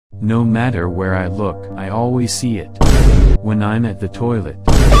No matter where I look, I always see it. When I'm at the toilet,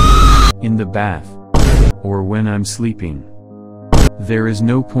 in the bath, or when I'm sleeping. There is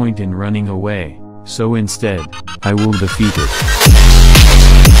no point in running away, so instead, I will defeat it.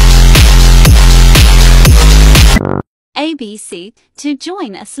 ABC, to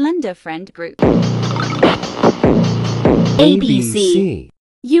join a slender friend group. ABC.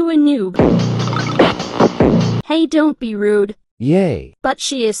 You a noob. Hey, don't be rude. Yay. But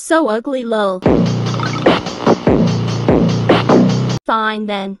she is so ugly, lol. Fine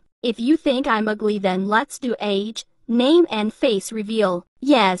then. If you think I'm ugly, then let's do age, name and face reveal.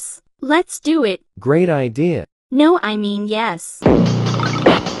 Yes, let's do it. Great idea. No, I mean yes.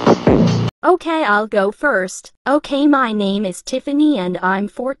 Okay, I'll go first. Okay, my name is Tiffany and I'm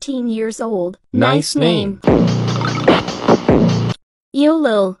 14 years old. Nice name. Yo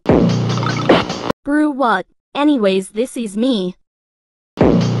lil. Brew what? Anyways, this is me.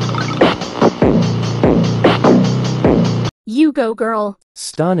 You go, girl.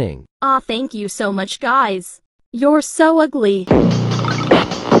 Stunning. Aw, thank you so much, guys. You're so ugly.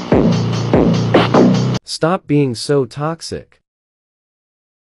 Stop being so toxic.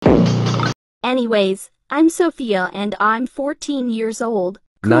 Anyways, I'm Sophia and I'm 14 years old.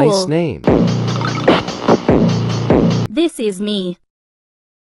 Cool. Nice name. This is me.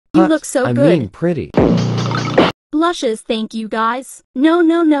 You look so I good. mean pretty. Blushes, thank you guys.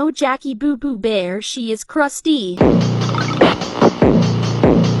 No, Jackie Boo Boo Bear, she is crusty.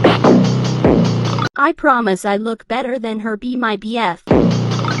 I promise I look better than her, be my BF.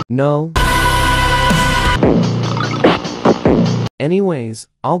 No. Anyways,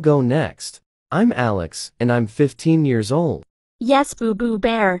 I'll go next. I'm Alex, and I'm 15 years old. Yes, Boo Boo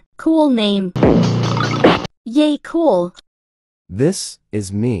Bear, cool name. Yay, cool. This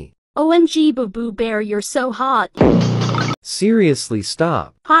is me. OMG, Boo Boo Bear, you're so hot. Seriously,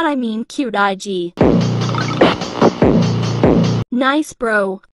 stop. Hot, I mean cute, IG. Nice,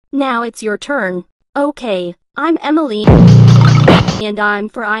 bro. Now it's your turn. Okay, I'm Emily. And I'm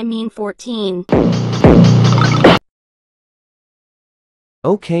 14.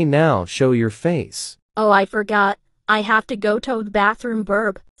 Okay, now show your face. Oh, I forgot. I have to go to the bathroom,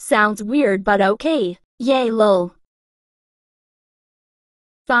 burp. Sounds weird, but okay. Yay, lol.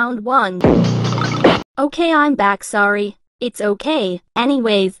 Found one. Okay, I'm back, sorry. It's okay.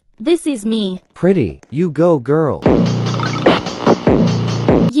 Anyways, this is me. Pretty. You go, girl.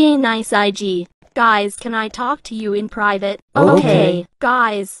 Yay, nice IG. Guys, can I talk to you in private? Okay.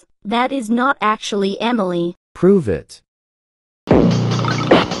 Guys, that is not actually Emily. Prove it.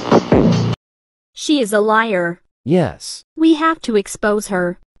 She is a liar. Yes. We have to expose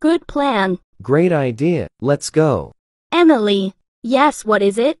her. Good plan. Great idea. Let's go. Emily. Yes, what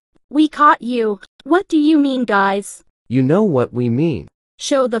is it? We caught you. What do you mean, guys? You know what we mean.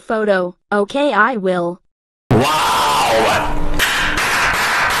 Show the photo. Okay, I will.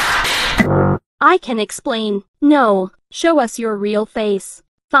 I can explain. No, show us your real face.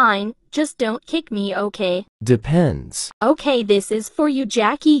 Fine, just don't kick me, okay? Depends. Okay, this is for you,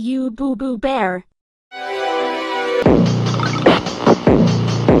 Jackie, you Boo Boo Bear.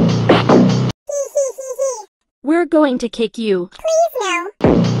 We're going to kick you. Please no.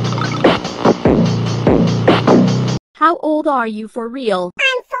 How old are you for real?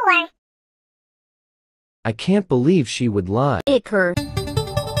 I'm 4. I can't believe she would lie. Icker.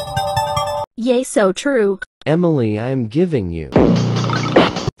 Yay, so true. Emily, I am giving you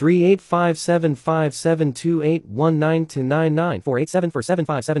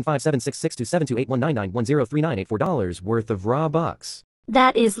 3857572819299487475757662728199103994 worth of raw bucks.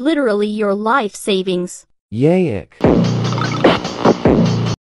 That is literally your life savings. Yay.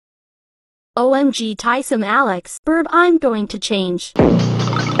 OMG, Tyson Alex. Burb, I'm going to change.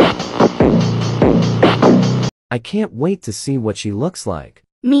 I can't wait to see what she looks like.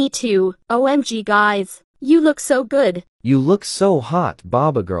 Me too. OMG, guys. You look so good. You look so hot,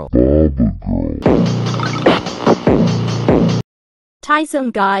 Baba girl.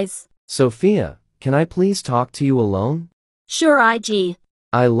 Tyson, guys. Sophia, can I please talk to you alone? Sure, IG.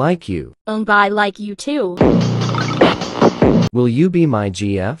 I like you. I like you too. Will you be my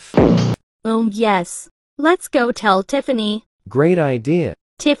GF? Yes. Let's go tell Tiffany. Great idea.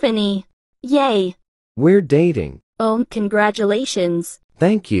 Tiffany. Yay. We're dating. Congratulations.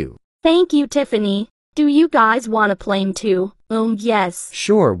 Thank you. Thank you, Tiffany. Do you guys want to play too? Yes.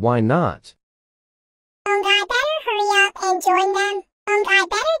 Sure, why not? I better hurry up and join them. I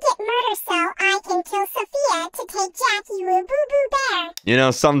better get murdered so I can kill Sophia to take Jackie Woo Boo Boo Bear. You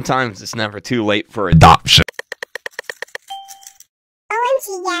know, sometimes it's never too late for adoption. OMG,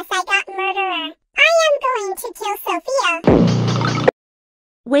 yes, I got murderer. I am going to kill Sophia.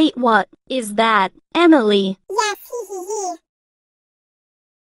 Wait, what is that? Emily? Yes, hee.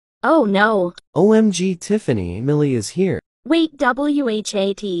 Oh no. OMG Tiffany, Emily is here. Wait,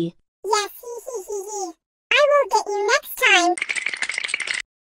 WHAT. Yes, hee. I will get you next time.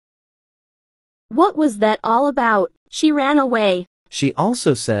 What was that all about? She ran away. She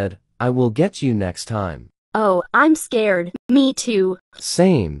also said, I will get you next time. Oh, I'm scared. Me too.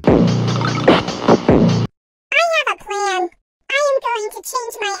 Same. I have a plan. I am going to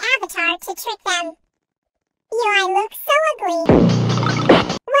change my avatar to trick them. I look so ugly.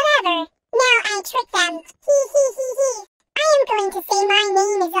 Whatever. Now I trick them. Hee. I am going to say my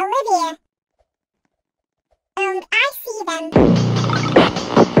name is Olivia. I see them.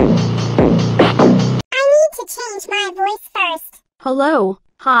 I need to change my voice first. Hello.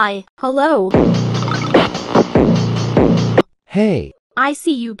 Hi. Hello. Hey. I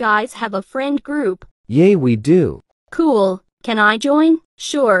see you guys have a friend group. Yay, we do. Cool. Can I join?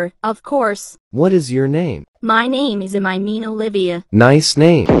 Sure, of course. What is your name? My name is Olivia. Nice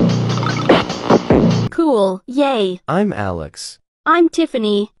name. Cool. Yay. I'm Alex. I'm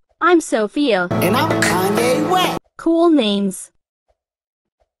Tiffany. I'm Sophia. And I'm Kanye West. Cool names.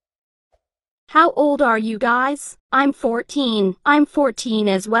 How old are you guys? I'm 14. I'm 14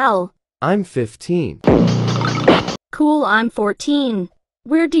 as well. I'm 15. Cool, I'm 14.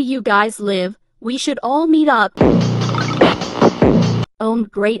 Where do you guys live? We should all meet up.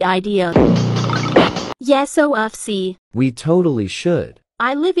 Great idea. Yes, OFC. We totally should.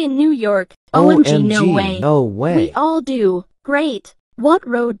 I live in New York. OMG, no way. No way. We all do. Great. What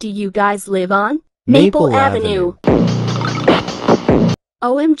road do you guys live on? Maple Avenue.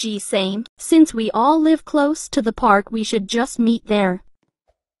 OMG, same. Since we all live close to the park, we should just meet there.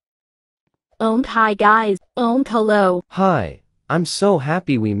 Hi guys. Hello. Hi. I'm so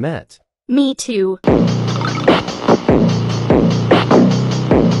happy we met. Me too.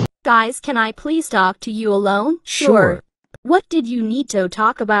 Guys, can I please talk to you alone? Sure. What did you need to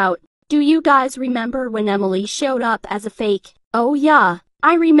talk about? Do you guys remember when Emily showed up as a fake? Oh yeah,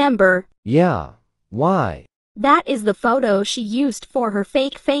 I remember. Yeah. Why? That is the photo she used for her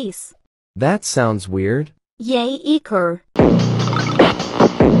fake face. That sounds weird. Yay, Eker.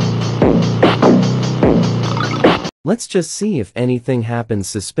 Let's just see if anything happens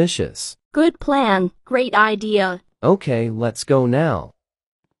suspicious. Good plan. Great idea. Okay, let's go now.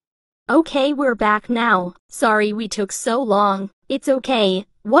 Okay, we're back now. Sorry we took so long. It's okay.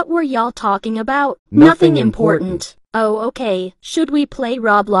 What were y'all talking about? Nothing important. Oh, okay. Should we play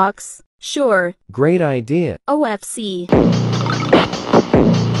Roblox? Sure. Great idea. OFC.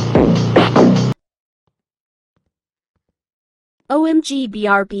 OMG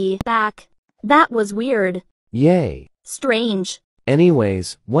BRB. Back. That was weird. Yay. Strange.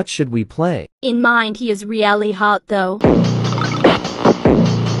 Anyways, what should we play? In mind, he is really hot though.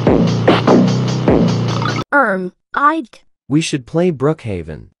 I'd. We should play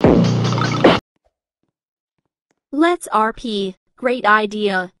Brookhaven. Let's RP. Great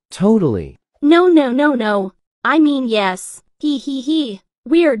idea. Totally. No. I mean yes. He.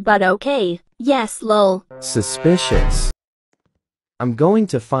 Weird but okay. Yes, lol. Suspicious. I'm going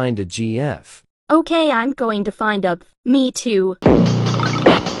to find a GF. Okay, I'm going to find a. Me too.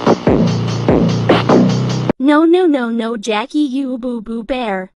 No, Jackie, you boo-boo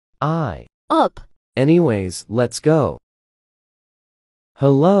bear. Up. Anyways, let's go.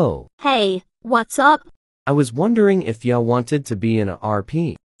 Hello. Hey, what's up? I was wondering if y'all wanted to be in a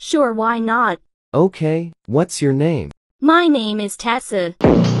RP. Sure, why not? Okay, what's your name? My name is Tessa.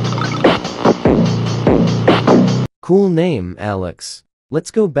 Cool name, Alex.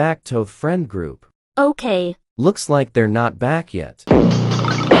 Let's go back to friend group. Okay. Looks like they're not back yet.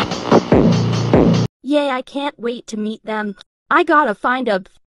 Yay, I can't wait to meet them. I gotta find a.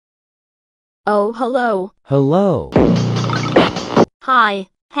 Oh, hello. Hello. Hi.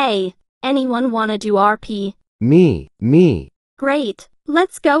 Hey, anyone wanna do RP? Me. Great.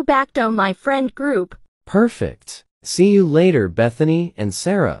 Let's go back to my friend group. Perfect. See you later, Bethany and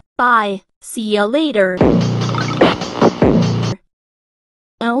Sarah. Bye. See ya later.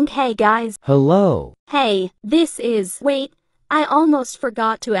 Hey guys. Hello. Hey, this is. Wait, I almost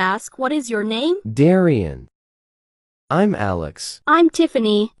forgot to ask, what is your name? Darian. I'm Alex. I'm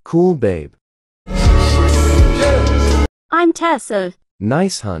Tiffany. Cool babe. I'm Tessa.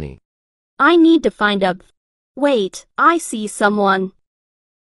 Nice honey. I need to find a. Wait, I see someone.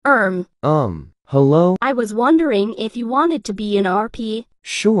 Hello? I was wondering if you wanted to be an RP.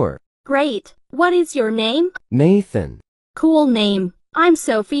 Sure. Great. What is your name? Nathan. Cool name. I'm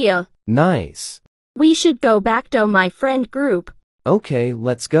Sophia. Nice. We should go back to my friend group. Okay,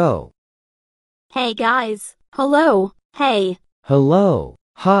 let's go. Hey guys. Hello. Hey. Hello.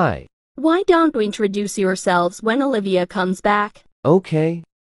 Hi. Why don't you introduce yourselves when Olivia comes back? Okay.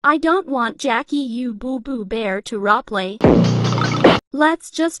 I don't want Jackie you boo-boo bear to roleplay.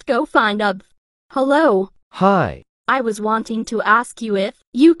 Let's just go find a... Hello. Hi. I was wanting to ask you if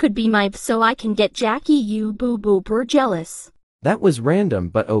you could be my so I can get Jackie you boo-boo bear jealous. That was random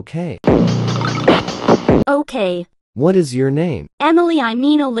but okay. Okay. What is your name? Emily, I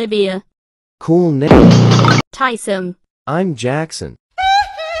mean Olivia. Cool name. Tyson. I'm Jackson.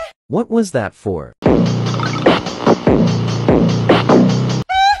 What was that for?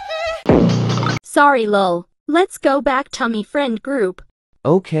 Sorry lol. Let's go back to me friend group.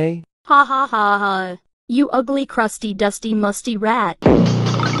 Okay. Ha ha ha ha. You ugly crusty dusty musty rat.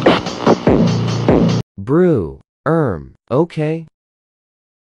 Brew. Okay.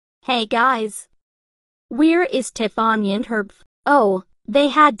 Hey guys. Where is Tiffany and Herb? Oh, they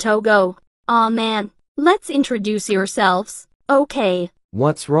had to go. Aw man. Let's introduce yourselves. Okay.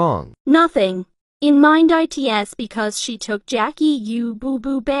 What's wrong? Nothing. In mind ITS because she took Jackie you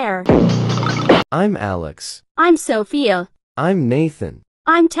boo-boo bear. I'm Alex. I'm Sophia. I'm Nathan.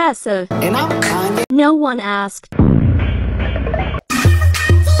 I'm Tessa. And I'm kinda. No one asked.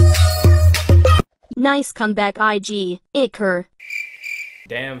 Nice comeback IG, Iker.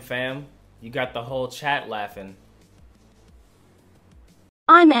 Damn, fam. You got the whole chat laughing.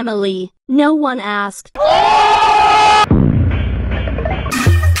 I'm Emily. No one asked.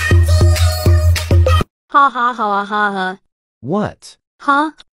 Ha ha ha ha ha. What?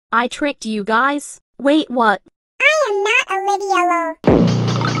 Huh? I tricked you guys? Wait, what? I am not Olivia Lo.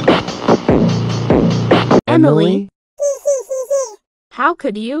 Emily? Hee hee hee hee. How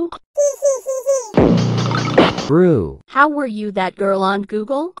could you? Hee hee hee hee. Brew. How were you that girl on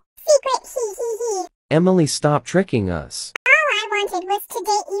Google? Secret hee hee hee. Emily, stop tricking us. All I wanted was to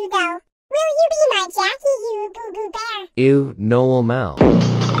date you though. Will you be my Jackie you boo-boo bear? Ew, Noel Mal.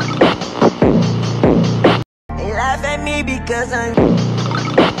 They laugh at me because I'm.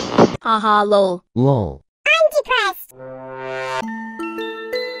 Haha lol. Lol. I'm depressed.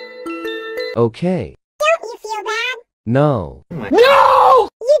 Okay. Don't you feel bad? No. You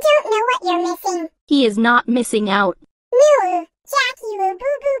don't know what you're missing. He is not missing out. Moo, Jackie you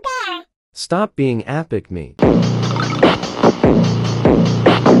boo-boo bear. Stop being epic me. Fine.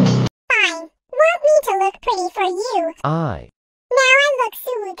 Want me to look pretty for you? I. Now I look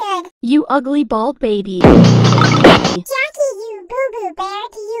so good. You ugly bald baby. Jackie you boo-boo bear,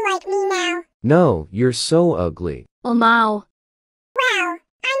 do you like me now? No, you're so ugly. Oh wow. Wow,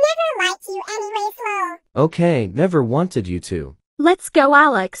 I never liked you anyways, lol. Okay, never wanted you to. Let's go,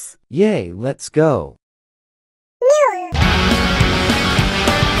 Alex. Yay, let's go.